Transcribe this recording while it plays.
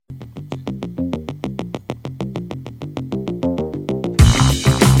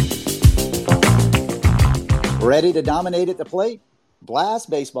Ready to dominate at the plate? Blast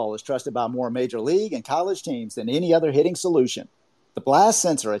Baseball is trusted by more major league and college teams than any other hitting solution. The Blast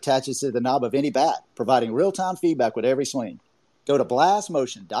sensor attaches to the knob of any bat, providing real-time feedback with every swing. Go to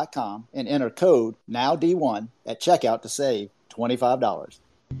blastmotion.com and enter code NOWD1 at checkout to save $25.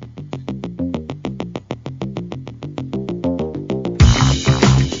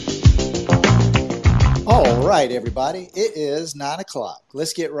 All right, everybody. It is 9 o'clock.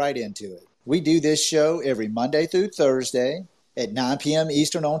 Let's get right into it. We do this show every Monday through Thursday at 9 p.m.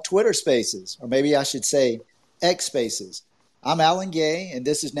 Eastern on Twitter Spaces, or maybe I should say X Spaces. I'm Alan Gay, and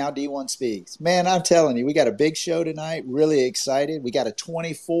this is Now D1 Speaks. Man, I'm telling you, we got a big show tonight. Really excited. We got a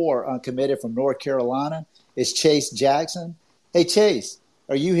 24 uncommitted from North Carolina. It's Chase Jackson. Hey, Chase,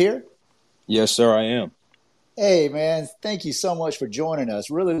 are you here? Yes, sir, I am. Hey, man, thank you so much for joining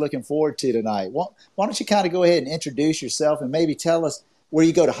us. Really looking forward to tonight. Why don't you kind of go ahead and introduce yourself and maybe tell us where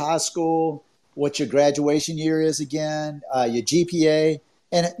you go to high school, what your graduation year is again, your GPA,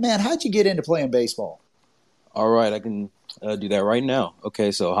 and, man, how'd you get into playing baseball? All right, I can do that right now.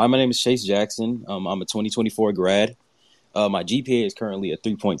 Okay, so hi, my name is Chase Jackson. I'm a 2024 grad. My GPA is currently a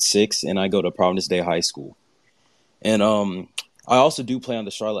 3.6, and I go to Providence Day High School. And I also do play on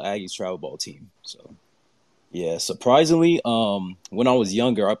the Charlotte Aggies travel ball team. So, yeah, surprisingly, when I was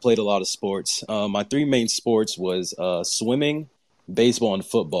younger, I played a lot of sports. My three main sports was swimming, baseball, and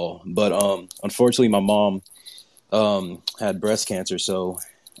football. But unfortunately, my mom had breast cancer, so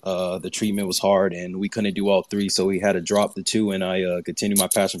the treatment was hard, and we couldn't do all three. So we had to drop the two, and I continued my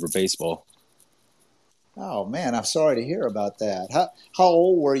passion for baseball. Oh, man, I'm sorry to hear about that. How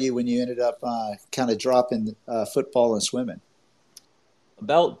old were you when you ended up kind of dropping football and swimming?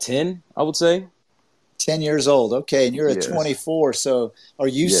 About 10, I would say. 10 years old. Okay, and you're Yes. 24. So are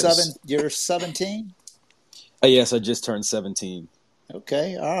you Yes. You're 17? Yes, I just turned 17.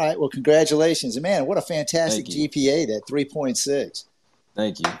 Okay, all right. Well, congratulations. And, man, what a fantastic Thank you. GPA, that 3.6.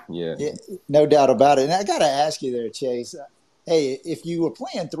 Thank you. Yeah. Yeah, no doubt about it. And I got to ask you there, Chase, hey, if you were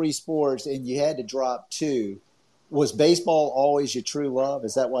playing three sports and you had to drop two, was baseball always your true love?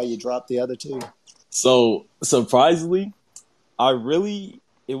 Is that why you dropped the other two? So surprisingly,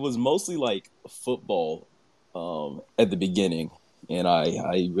 it was mostly like football at the beginning. And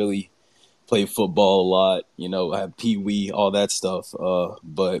I really played football a lot. You know, I have pee-wee, all that stuff.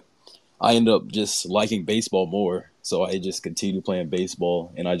 But I ended up just liking baseball more. So I just continued playing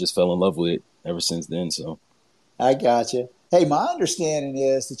baseball, and I just fell in love with it ever since then. So I got you. Hey, my understanding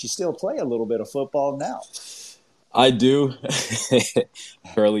is that you still play a little bit of football now. I do.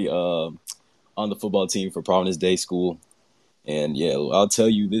 Currently on the football team for Providence Day School. And, yeah, I'll tell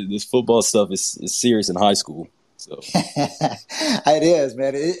you, this football stuff is serious in high school. So It is,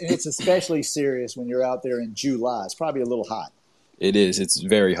 man. It's especially serious when you're out there in July. It's probably a little hot. it is. It's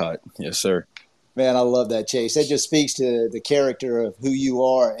very hot. Yes, sir. Man, I love that, Chase. That just speaks to the character of who you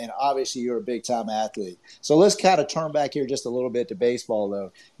are, and obviously you're a big-time athlete. So let's kind of turn back here just a little bit to baseball,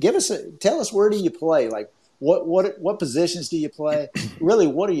 though. Tell us, where do you play? Like, what positions do you play? Really,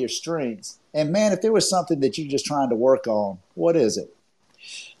 what are your strengths? And, man, if there was something that you're just trying to work on, what is it?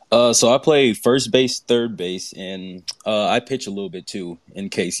 So I play first base, third base, and I pitch a little bit too, in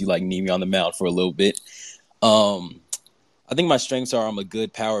case you need me on the mound for a little bit. I think my strengths are I'm a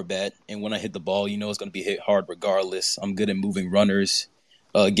good power bat, and when I hit the ball, it's going to be hit hard regardless. I'm good at moving runners,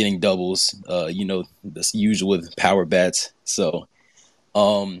 getting doubles, that's usual with power bats. So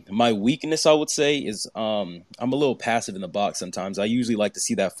my weakness, I would say, is I'm a little passive in the box sometimes. I usually like to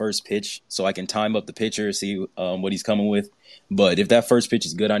see that first pitch so I can time up the pitcher, see what he's coming with. But if that first pitch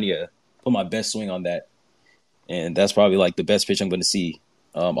is good, I need to put my best swing on that. And that's probably the best pitch I'm going to see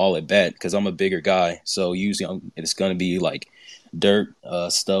all at bat, because I'm a bigger guy. So usually it's going to be dirt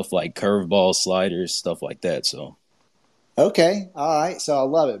stuff like curveballs, sliders, stuff like that. So. Okay. All right. So I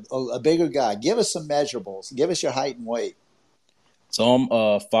love it. A bigger guy. Give us some measurables. Give us your height and weight. So I'm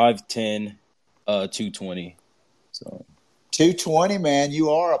 5'10", 220. So 220, man. You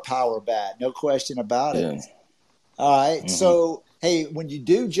are a power bat. No question about it. yeah. All right. Mm-hmm. So, hey, when you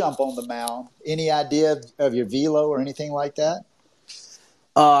do jump on the mound, any idea of your velo or anything like that?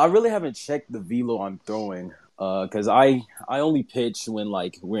 I really haven't checked the velo I'm throwing because I only pitch when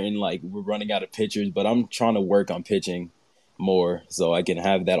we're running out of pitchers, but I'm trying to work on pitching more so I can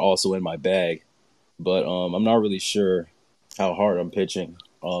have that also in my bag. But I'm not really sure how hard I'm pitching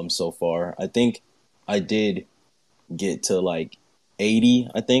so far. I think I did get to 80,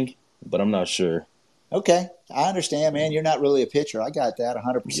 I think, but I'm not sure. Okay. I understand, man. You're not really a pitcher. I got that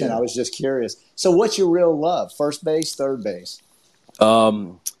 100%. Yeah. I was just curious. So what's your real love? First base, third base?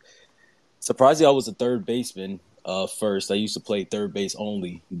 Surprisingly, I was a third baseman first. I used to play third base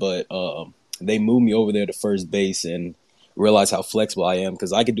only, but they moved me over there to first base and realized how flexible I am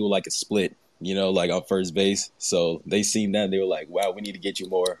because I could do like a split, like on first base. So they seen that and they were like, "Wow, we need to get you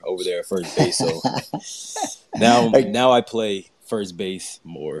more over there at first base." So now Like, now I play first base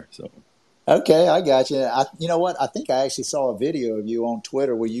more. So okay, I got you. You know what? I think I actually saw a video of you on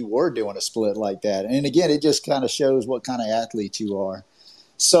Twitter where you were doing a split like that. And again, it just kind of shows what kind of athlete you are.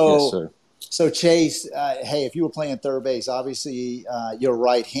 yes, So, sir. so Chase, hey, if you were playing third base, obviously you're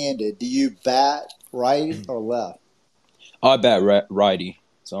right-handed. Do you bat right or left? I bat righty,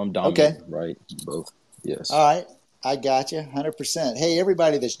 so I'm Okay, dominant right both. all Yes, right. I got you 100%. Hey,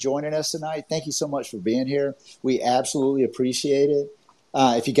 everybody that's joining us tonight, thank you so much for being here. We absolutely appreciate it.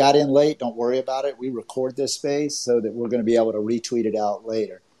 If you got in late, don't worry about it. We record this space so that we're going to be able to retweet it out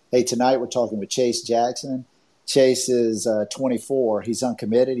later. Hey, tonight we're talking with Chase Jackson. Chase is 24. He's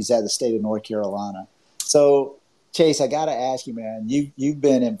uncommitted. He's out of the state of North Carolina. So, Chase, I got to ask you, man, you've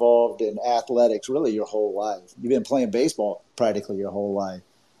been involved in athletics really your whole life. You've been playing baseball practically your whole life.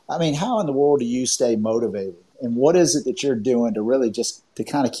 I mean, how in the world do you stay motivated? And what is it that you're doing to really just to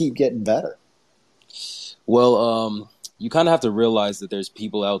kind of keep getting better? well, you kind of have to realize that there's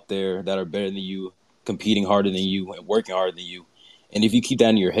people out there that are better than you, competing harder than you, and working harder than you. And if you keep that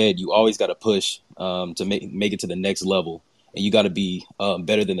in your head, you always got to push to make it to the next level, and you got to be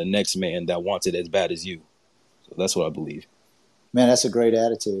better than the next man that wants it as bad as you. So that's what I believe. Man, that's a great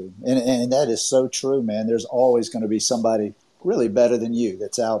attitude. And that is so true, man. There's always going to be somebody really better than you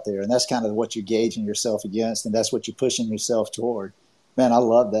that's out there. And that's kind of what you're gauging yourself against. And that's what you're pushing yourself toward. Man, I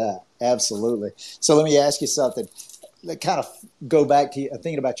love that. Absolutely. So let me ask you something. Kind of go back to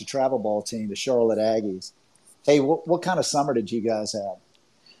thinking about your travel ball team, the Charlotte Aggies. Hey, what kind of summer did you guys have?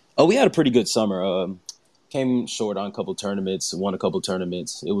 Oh, we had a pretty good summer. Came short on a couple tournaments, won a couple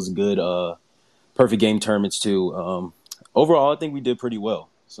tournaments. It was good. Perfect game tournaments too. Overall, I think we did pretty well.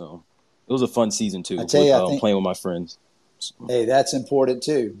 So it was a fun season I too tell with you, I think, playing with my friends. So, hey, that's important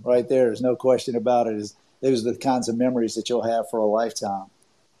too, right there. There's no question about it. Those are the kinds of memories that you'll have for a lifetime.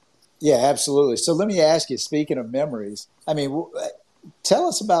 Yeah, absolutely. So let me ask you, speaking of memories, I mean, tell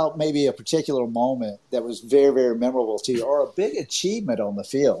us about maybe a particular moment that was very, very memorable to you or a big achievement on the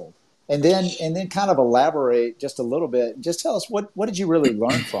field. And then kind of elaborate just a little bit. Just tell us what did you really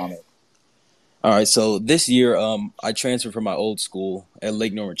learn from it? all right, so this year I transferred from my old school at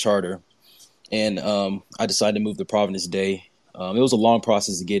Lake Norman Charter, and I decided to move to Providence Day. It was a long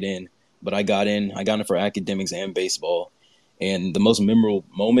process to get in, but I got in. I got in for academics and baseball. And the most memorable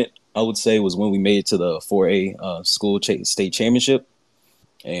moment, I would say, was when we made it to the 4A school state championship.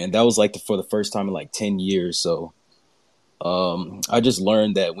 And that was like for the first time in like 10 years. So I just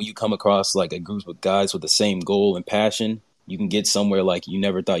learned that when you come across like a group of guys with the same goal and passion, you can get somewhere like you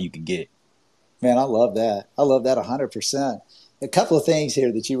never thought you could get. Man, I love that. I love that 100%. A couple of things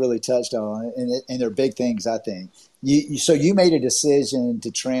here that you really touched on, and they're big things, I think. So you made a decision to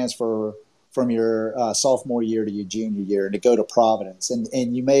transfer from your sophomore year to your junior year and to go to Providence.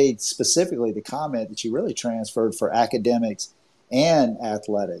 And you made specifically the comment that you really transferred for academics and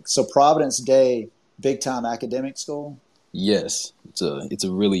athletics. So Providence Day, big time academic school. Yes, it's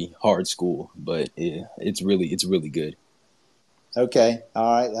a really hard school, but it's really good. Okay.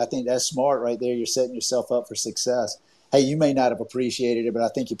 All right. I think that's smart right there. You're setting yourself up for success. Hey, you may not have appreciated it, but I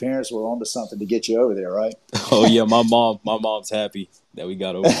think your parents were onto something to get you over there, right? Oh yeah, my mom's happy that we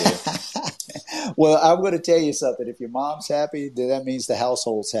got over there. Well, I'm going to tell you something. If your mom's happy, then that means the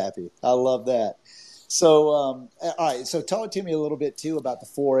household's happy. I love that. So, all right. So, talk to me a little bit too about the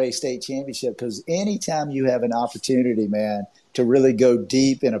 4A state championship because anytime you have an opportunity, man, to really go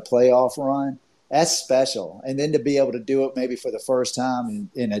deep in a playoff run, that's special. And then to be able to do it maybe for the first time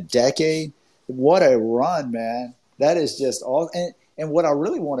in a decade, what a run, man. That is just all. And what I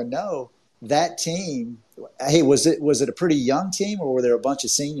really want to know, that team, hey, was it a pretty young team or were there a bunch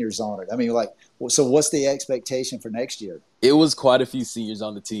of seniors on it? I mean, like, so what's the expectation for next year? It was quite a few seniors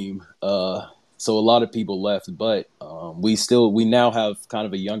on the team, so a lot of people left, but we now have kind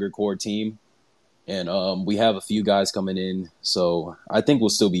of a younger core team, and we have a few guys coming in, so I think we'll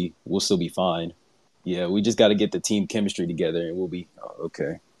still be fine. Yeah, we just got to get the team chemistry together, and we'll be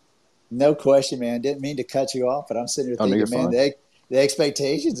okay. No question, man. Didn't mean to cut you off, but I'm sitting here Oh no, you're thinking, man, fine. the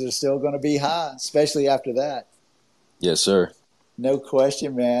expectations are still going to be high, especially after that. Yes, sir. No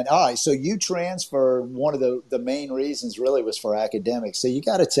question, man. All right, so you transferred. One of the main reasons really was for academics. So you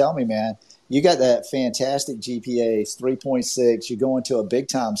got to tell me, man, you got that fantastic GPA, 3.6. You're going to a big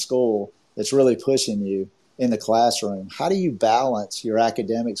time school that's really pushing you in the classroom. How do you balance your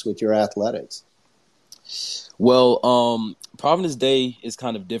academics with your athletics? Well, Providence Day is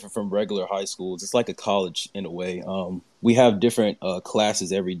kind of different from regular high schools. It's like a college in a way. We have different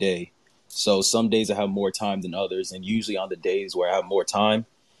classes every day. So some days I have more time than others, and usually on the days where I have more time,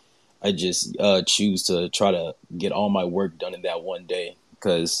 I just choose to try to get all my work done in that one day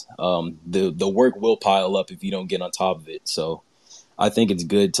because the work will pile up if you don't get on top of it. So I think it's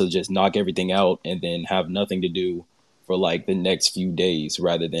good to just knock everything out and then have nothing to do for like the next few days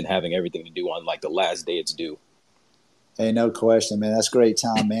rather than having everything to do on like the last day it's due. Hey, no question, man. That's great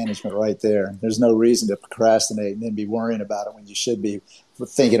time management right there. There's no reason to procrastinate and then be worrying about it when you should be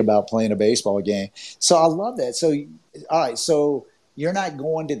thinking about playing a baseball game. So I love that. So, all right. So you're not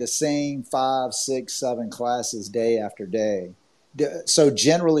going to the same 5, 6, 7 classes day after day. So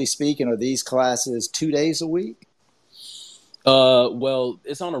generally speaking, are these classes 2 days a week? Well,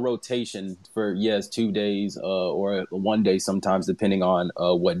 it's on a rotation for yes, 2 days, or one day sometimes, depending on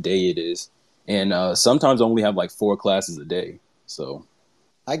what day it is, and sometimes I only have like 4 classes a day. So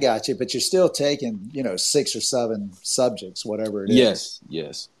I got you, but you're still taking, 6 or 7 subjects, whatever it is. yes,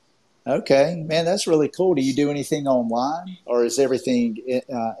 yes. Okay, man, that's really cool. Do you do anything online or is everything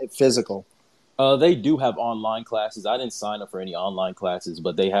physical? They do have online classes. I didn't sign up for any online classes,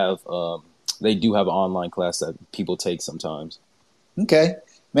 but they do have an online class that people take sometimes. Okay.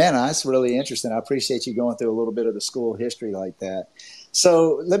 Man, that's really interesting. I appreciate you going through a little bit of the school history like that.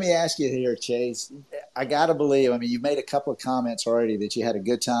 So let me ask you here, Chase. I got to believe, I mean, you made a couple of comments already that you had a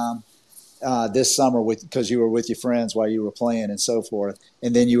good time this summer with because you were with your friends while you were playing and so forth.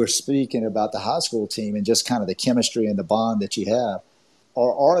 And then you were speaking about the high school team and just kind of the chemistry and the bond that you have.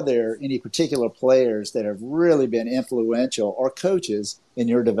 Or are there any particular players that have really been influential or coaches in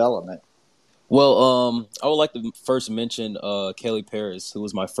your development? Well, I would like to first mention Kelly Paris, who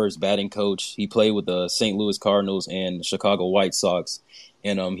was my first batting coach. He played with the St. Louis Cardinals and Chicago White Sox,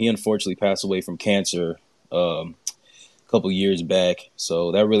 and he unfortunately passed away from cancer a couple years back.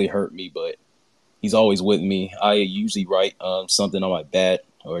 So that really hurt me, but he's always with me. I usually write something on my bat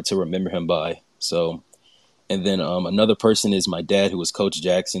or to remember him by. So, and then another person is my dad, who was Coach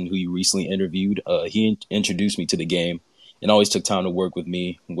Jackson, who you recently interviewed. He introduced me to the game and always took time to work with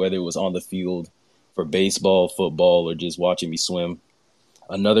me, whether it was on the field for baseball, football, or just watching me swim.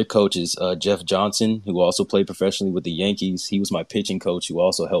 Another coach is Jeff Johnson, who also played professionally with the Yankees. He was my pitching coach, who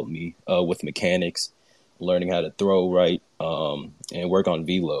also helped me with mechanics, learning how to throw right, and work on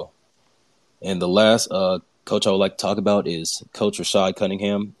velo. And the last coach I would like to talk about is Coach Rashad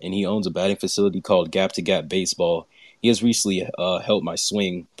Cunningham, and he owns a batting facility called Gap to Gap Baseball. He has recently helped my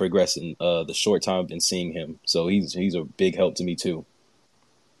swing progress in the short time I've been seeing him. So he's a big help to me too.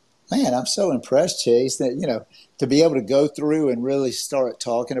 Man, I'm so impressed, Chase, that, to be able to go through and really start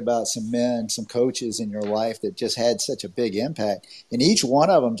talking about some men, some coaches in your life that just had such a big impact. And each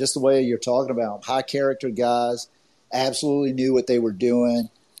one of them, just the way you're talking about, high character guys, absolutely knew what they were doing.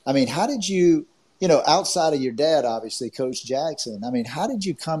 I mean, how did you, outside of your dad, obviously, Coach Jackson, I mean, how did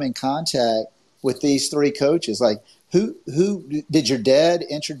you come in contact with these three coaches? Like, who did your dad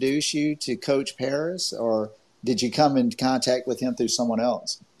introduce you to Coach Paris, or did you come in contact with him through someone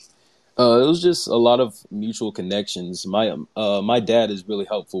else? It was just a lot of mutual connections. My dad is really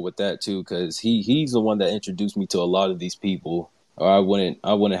helpful with that too, because he's the one that introduced me to a lot of these people, or I wouldn't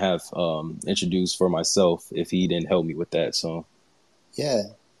have introduced for myself if he didn't help me with that. So Yeah,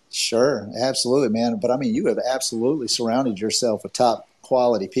 sure. Absolutely, man. But I mean, you have absolutely surrounded yourself with top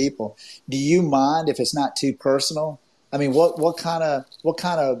quality people. Do you mind if it's not too personal? I mean, what kind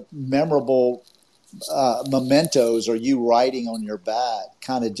of memorable mementos are you writing on your bat?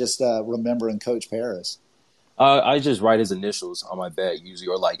 Kind of just remembering Coach Paris. I just write his initials on my bat usually,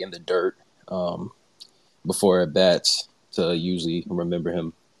 or like in the dirt um, before at bats to usually remember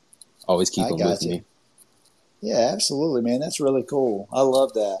him. Always keep I him with got you. me. Yeah, absolutely, man. That's really cool. I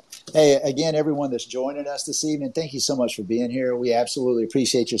love that. Hey, again, everyone that's joining us this evening, thank you so much for being here. We absolutely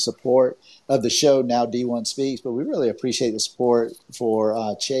appreciate your support of the show, Now D1 Speaks, but we really appreciate the support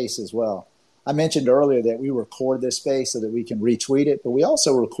for Chase as well. I mentioned earlier that we record this space so that we can retweet it, but we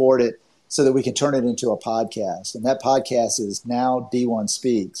also record it so that we can turn it into a podcast. And that podcast is Now D1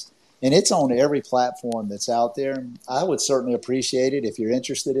 Speaks. And it's on every platform that's out there. I would certainly appreciate it if you're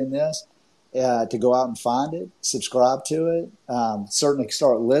interested in this to go out and find it, subscribe to it, certainly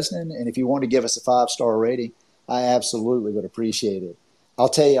start listening. And if you want to give us a 5-star rating, I absolutely would appreciate it. I'll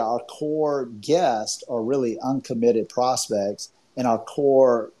tell you, our core guests are really uncommitted prospects, and our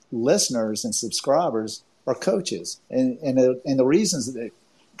core listeners and subscribers are coaches. And the reasons that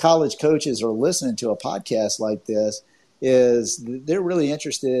college coaches are listening to a podcast like this is they're really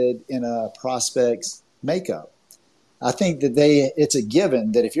interested in a prospect's makeup. I think that it's a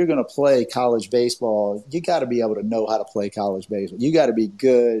given that if you're going to play college baseball, you got to be able to know how to play college baseball. You got to be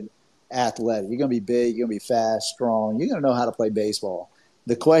good athletic. You're going to be big. You're going to be fast, strong. You're going to know how to play baseball.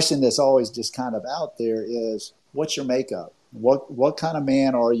 The question that's always just kind of out there is, what's your makeup? What kind of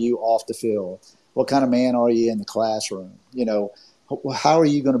man are you off the field? What kind of man are you in the classroom? How are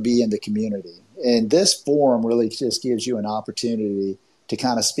you going to be in the community? And this forum really just gives you an opportunity to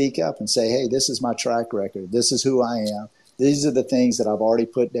kind of speak up and say, hey, this is my track record. This is who I am. These are the things that I've already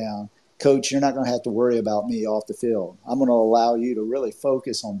put down. Coach, you're not going to have to worry about me off the field. I'm going to allow you to really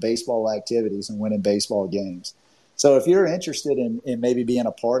focus on baseball activities and winning baseball games. So if you're interested in maybe being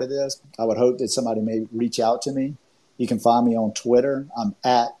a part of this, I would hope that somebody may reach out to me. You can find me on Twitter. I'm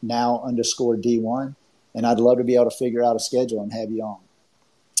at now_D1, and I'd love to be able to figure out a schedule and have you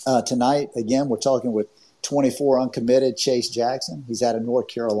on. Tonight, again, we're talking with 24 uncommitted Chase Jackson. He's out of North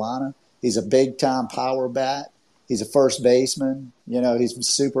Carolina. He's a big-time power bat. He's a first baseman. He's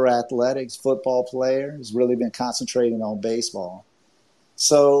super athletic, football player. He's really been concentrating on baseball.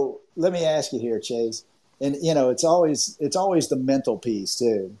 So let me ask you here, Chase. And, it's always the mental piece,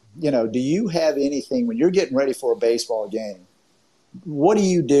 too. Do you have anything when you're getting ready for a baseball game? What do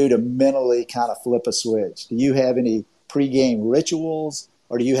you do to mentally kind of flip a switch? Do you have any pregame rituals,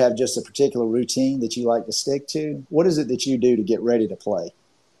 or do you have just a particular routine that you like to stick to? What is it that you do to get ready to play?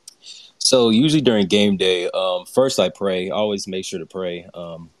 So usually during game day, first I pray. I always make sure to pray.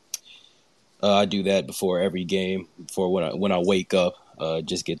 I do that before every game, before when I wake up,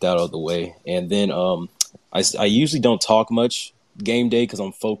 just get that out of the way. And then I usually don't talk much game day because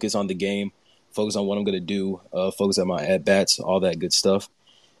I'm focused on the game, focused on what I'm going to do, focus on my at-bats, all that good stuff.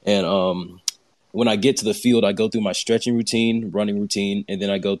 And when I get to the field, I go through my stretching routine, running routine, and then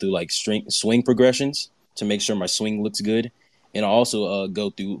I go through like swing progressions to make sure my swing looks good. And I also go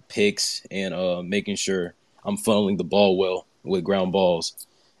through picks and making sure I'm funneling the ball well with ground balls.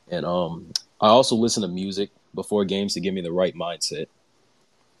 And I also listen to music before games to give me the right mindset.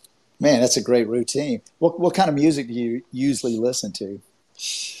 Man, that's a great routine. What kind of music do you usually listen to?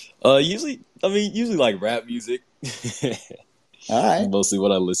 Usually like rap music. All right. Mostly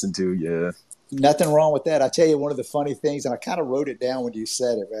what I listen to, yeah. Nothing wrong with that. I tell you, one of the funny things, and I kind of wrote it down when you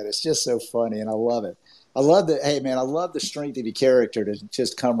said it, man. It's just so funny, and I love it. I love that. Hey, man, I love the strength of your character to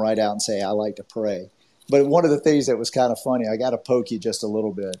just come right out and say, I like to pray. But one of the things that was kind of funny, I got to poke you just a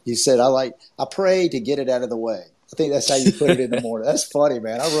little bit. You said, I pray to get it out of the way. I think that's how you put it in the morning. That's funny,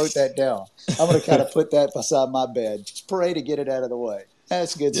 man. I wrote that down. I'm going to kind of put that beside my bed. Just pray to get it out of the way.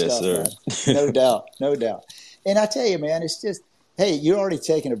 That's good Yes, stuff, sir. man. No doubt. No doubt. And I tell you, man, it's just, hey, you're already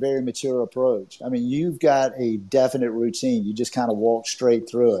taking a very mature approach. I mean, you've got a definite routine. You just kind of walk straight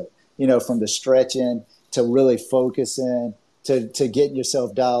through it, from the stretching to really focusing to getting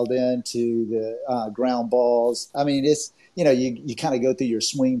yourself dialed in to the ground balls. I mean, it's, you kind of go through your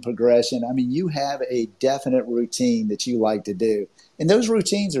swing progression. I mean, you have a definite routine that you like to do. And those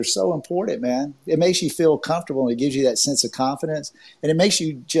routines are so important, man. It makes you feel comfortable, and it gives you that sense of confidence, and it makes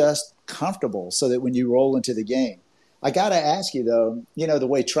you just comfortable so that when you roll into the game. I got to ask you, though, the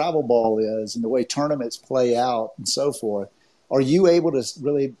way travel ball is and the way tournaments play out and so forth, are you able to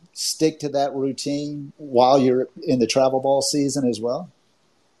really stick to that routine while you're in the travel ball season as well?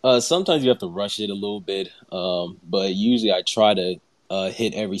 Sometimes you have to rush it a little bit, but usually I try to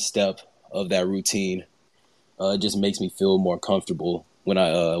hit every step of that routine. It just makes me feel more comfortable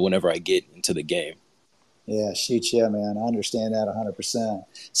whenever I get into the game. Yeah, shoot, yeah, man. I understand that 100%.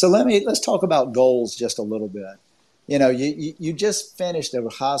 So let's talk about goals just a little bit. You just finished a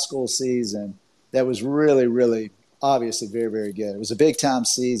high school season that was really, really obviously very, very good. It was a big-time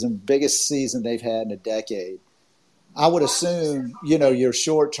season, biggest season they've had in a decade. I would assume, your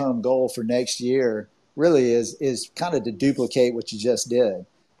short-term goal for next year really is kind of to duplicate what you just did.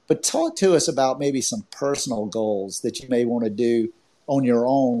 But talk to us about maybe some personal goals that you may want to do on your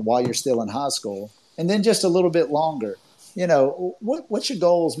own while you're still in high school, and then just a little bit longer. What's your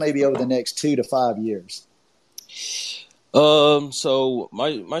goals maybe over the next 2 to 5 years? So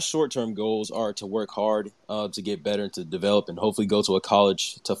my short-term goals are to work hard, to get better, to develop, and hopefully go to a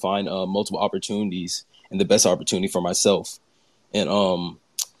college to find multiple opportunities and the best opportunity for myself. And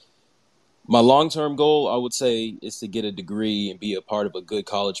my long-term goal, I would say, is to get a degree and be a part of a good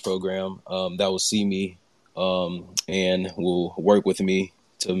college program that will see me and will work with me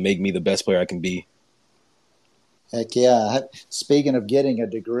to make me the best player I can be. Heck yeah. Speaking of getting a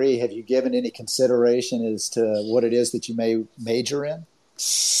degree, have you given any consideration as to what it is that you may major in?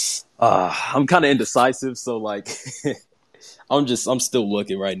 I'm kind of indecisive, so like I'm still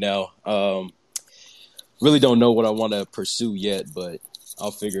looking right now. Really don't know what I want to pursue yet, but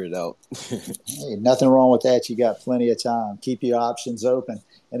I'll figure it out. Hey, nothing wrong with that. You got plenty of time. Keep your options open.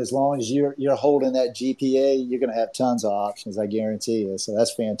 And as long as you're holding that GPA, you're going to have tons of options, I guarantee you. So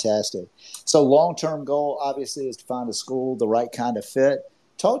that's fantastic. So long-term goal, obviously, is to find a school, the right kind of fit.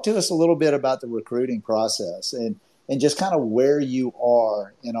 talk to us a little bit about the recruiting process and just kind of where you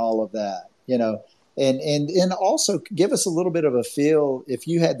are in all of that, and also give us a little bit of a feel. If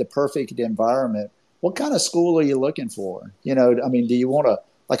you had the perfect environment, what kind of school are you looking for? I mean, do you want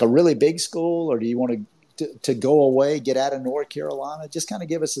like a really big school, or do you want to go away, get out of North Carolina? Just kind of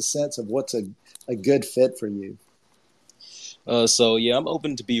give us a sense of what's a good fit for you. So yeah, I'm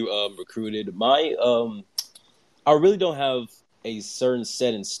open to be recruited. I really don't have a certain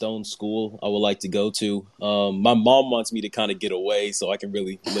set in stone school I would like to go to. My mom wants me to kind of get away so I can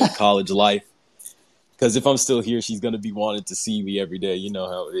really live college life. Because if I'm still here, she's gonna be wanting to see me every day. You know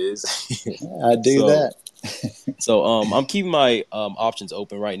how it is. I do so, that. I'm keeping my options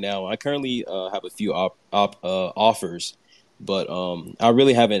open right now. I currently have a few offers, but I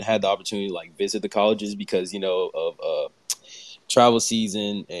really haven't had the opportunity to like visit the colleges because of travel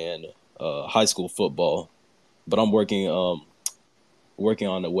season and high school football. But I'm working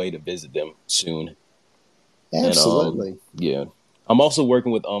on a way to visit them soon. And Absolutely. yeah, I'm also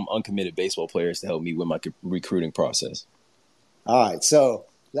working with uncommitted baseball players to help me with my recruiting process. All right. So,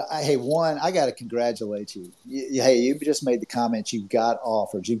 hey, one, I got to congratulate you. Hey, you just made the comment. You've got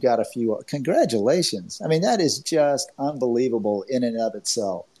offers. You've got a few. Congratulations. I mean, that is just unbelievable in and of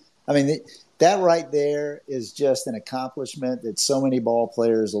itself. I mean, that right there is just an accomplishment that so many ball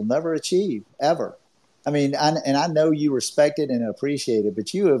players will never achieve, ever. I mean, I know you respect it and appreciate it,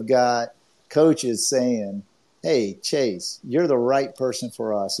 but you have got coaches saying, hey, Chase, you're the right person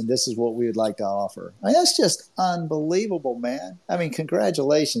for us, and this is what we would like to offer. I mean, that's just unbelievable, man. I mean,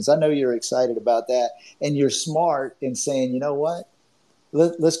 congratulations. I know you're excited about that, and you're smart in saying, you know what?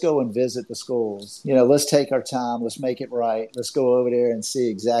 Let's go and visit the schools. Let's take our time. Let's make it right. Let's go over there and see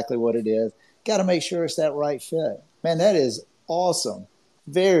exactly what it is. Got to make sure it's that right fit. Man, that is awesome.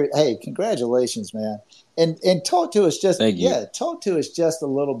 Hey, congratulations, man. And talk to us Thank you. talk to us just a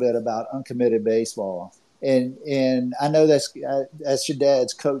little bit about Uncommitted Baseball. And I know that's your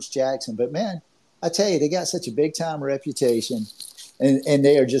dad's Coach Jackson, but man, I tell you, they got such a big time reputation, and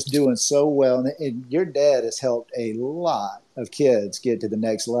they are just doing so well. And your dad has helped a lot of kids get to the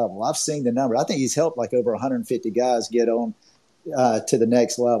next level. I've seen the number. I think he's helped like over 150 guys get on to the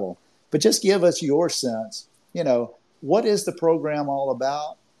next level. But just give us your sense. What is the program all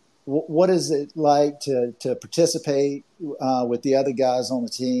about? What is it like to participate with the other guys on the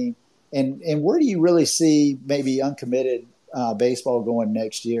team? And where do you really see maybe uncommitted baseball going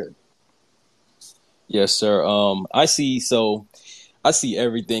next year? Yes, sir. I see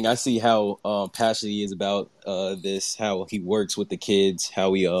everything. I see how passionate he is about this, how he works with the kids,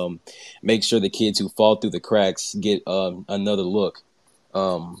 how he makes sure the kids who fall through the cracks get another look.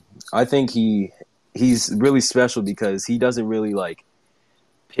 I think he's really special because he doesn't really like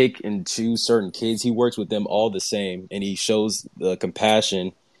pick and choose certain kids. He works with them all the same, and he shows the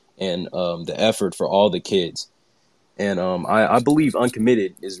compassion and the effort for all the kids. And I believe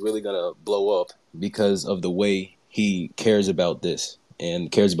Uncommitted is really gonna blow up because of the way he cares about this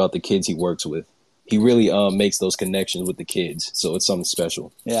and cares about the kids he works with. He really makes those connections with the kids, so it's something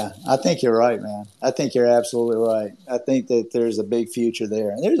special. Yeah, I think you're right, man. I think you're absolutely right. I think that there's a big future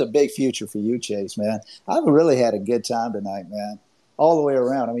there, and there's a big future for you, Chase, man. I've really had a good time tonight, man, all the way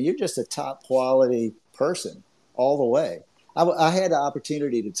around. I mean, you're just a top quality person all the way. I had the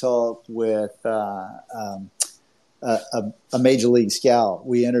opportunity to talk with a major league scout.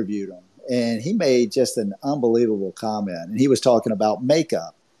 We interviewed him, and he made just an unbelievable comment. And he was talking about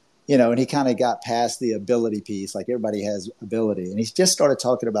makeup, and he kind of got past the ability piece, like everybody has ability. And he just started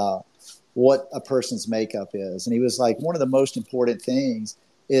talking about what a person's makeup is. And he was like, one of the most important things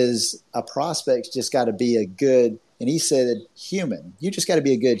is a prospect's just got to be a good, and he said, human. You just got to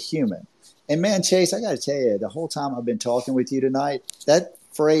be a good human. And man, Chase, I got to tell you, the whole time I've been talking with you tonight, that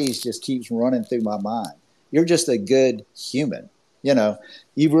phrase just keeps running through my mind. You're just a good human.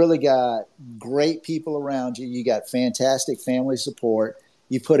 You've really got great people around you. You got fantastic family support.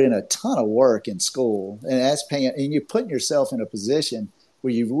 You put in a ton of work in school, and that's paying. And you're putting yourself in a position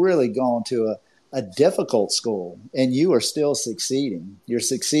where you've really gone to a difficult school, and you are still succeeding. You're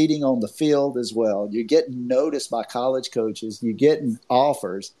succeeding on the field as well. You're getting noticed by college coaches. You're getting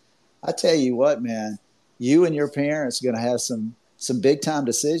offers. I tell you what, man, you and your parents are going to have some big time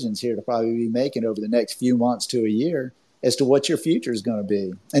decisions here to probably be making over the next few months to a year as to what your future is going to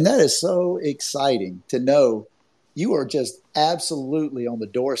be. And that is so exciting to know you are just absolutely on the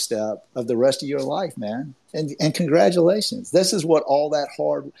doorstep of the rest of your life, man. And congratulations. This is what all that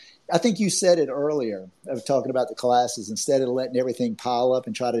hard, I think you said it earlier of talking about the classes, instead of letting everything pile up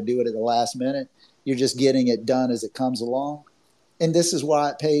and try to do it at the last minute, you're just getting it done as it comes along. And this is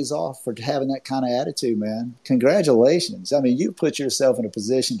why it pays off for having that kind of attitude, man. Congratulations. I mean, you put yourself in a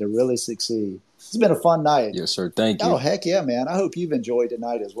position to really succeed. It's been a fun night. Yes, sir. Thank Oh, you. heck yeah, man. I hope you've enjoyed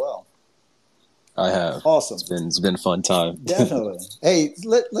tonight as well. I have. Awesome. It's been a fun time. Definitely. Hey,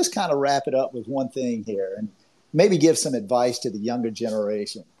 let's kind of wrap it up with one thing here and maybe give some advice to the younger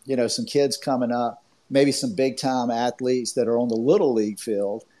generation. You know, some kids coming up, maybe some big time athletes that are on the little league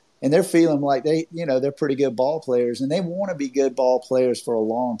field, and they're feeling like they're pretty good ball players and they want to be good ball players for a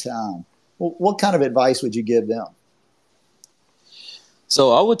long time. Well, what kind of advice would you give them?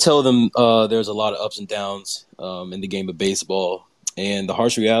 So I would tell them there's a lot of ups and downs in the game of baseball. And the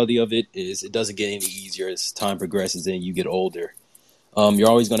harsh reality of it is it doesn't get any easier as time progresses and you get older. You're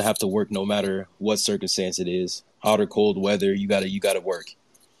always going to have to work no matter what circumstance it is. Hot or cold weather, you gotta work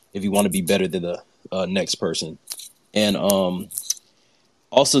if you want to be better than the next person. And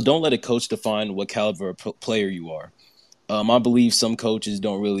also, don't let a coach define what caliber of player you are. I believe some coaches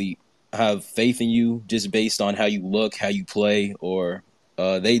don't really have faith in you just based on how you look, how you play, or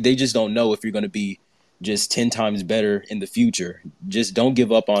they just don't know if you're going to be just 10 times better in the future. Just don't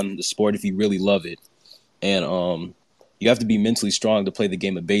give up on the sport if you really love it. And you have to be mentally strong to play the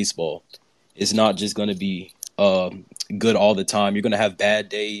game of baseball. It's not just going to be good all the time. You're going to have bad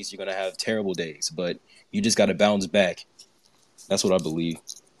days. You're going to have terrible days, but you just got to bounce back. That's what I believe.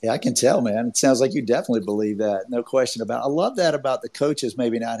 Yeah, I can tell, man. It sounds like you definitely believe that. No question about it. I love that about the coaches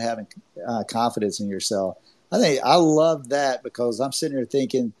maybe not having confidence in yourself. I love that because I'm sitting here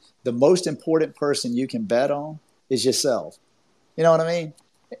thinking the most important person you can bet on is yourself. You know what I mean?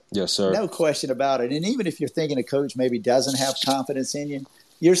 Yes, sir. No question about it. And even if you're thinking a coach maybe doesn't have confidence in you,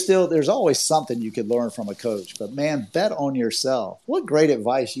 there's always something you could learn from a coach. But man, bet on yourself. What great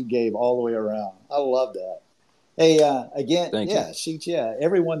advice you gave all the way around. I love that. Hey, again, Thank you. yeah, Sheets, yeah,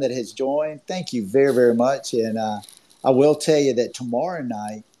 everyone that has joined, thank you very, very much. And I will tell you that tomorrow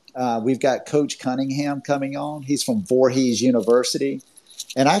night, we've got Coach Cunningham coming on. He's from Voorhees University.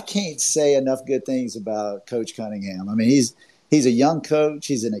 And I can't say enough good things about Coach Cunningham. I mean, he's a young coach.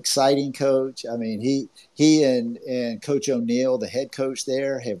 He's an exciting coach. I mean, he and Coach O'Neill, the head coach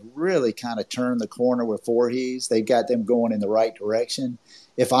there, have really kind of turned the corner with Voorhees. They've got them going in the right direction.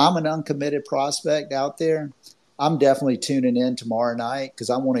 If I'm an uncommitted prospect out there, I'm definitely tuning in tomorrow night because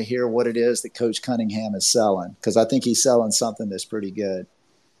I want to hear what it is that Coach Cunningham is selling because I think he's selling something that's pretty good.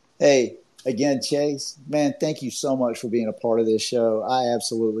 Hey, again, Chase, man, thank you so much for being a part of this show. I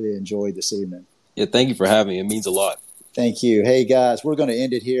absolutely enjoyed this evening. Yeah, thank you for having me. It means a lot. Thank you. Hey, guys, we're going to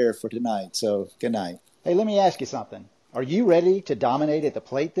end it here for tonight. So good night. Hey, let me ask you something. Are you ready to dominate at the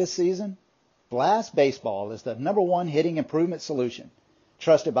plate this season? Blast Baseball is the #1 hitting improvement solution,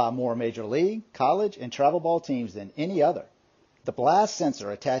 trusted by more major league, college, and travel ball teams than any other. The Blast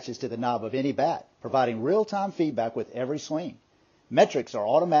sensor attaches to the knob of any bat, providing real-time feedback with every swing. Metrics are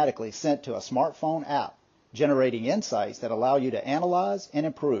automatically sent to a smartphone app, generating insights that allow you to analyze and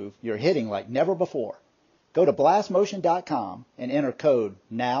improve your hitting like never before. Go to blastmotion.com and enter code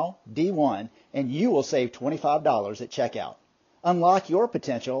NOWD1 and you will save $25 at checkout. Unlock your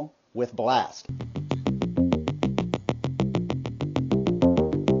potential with Blast.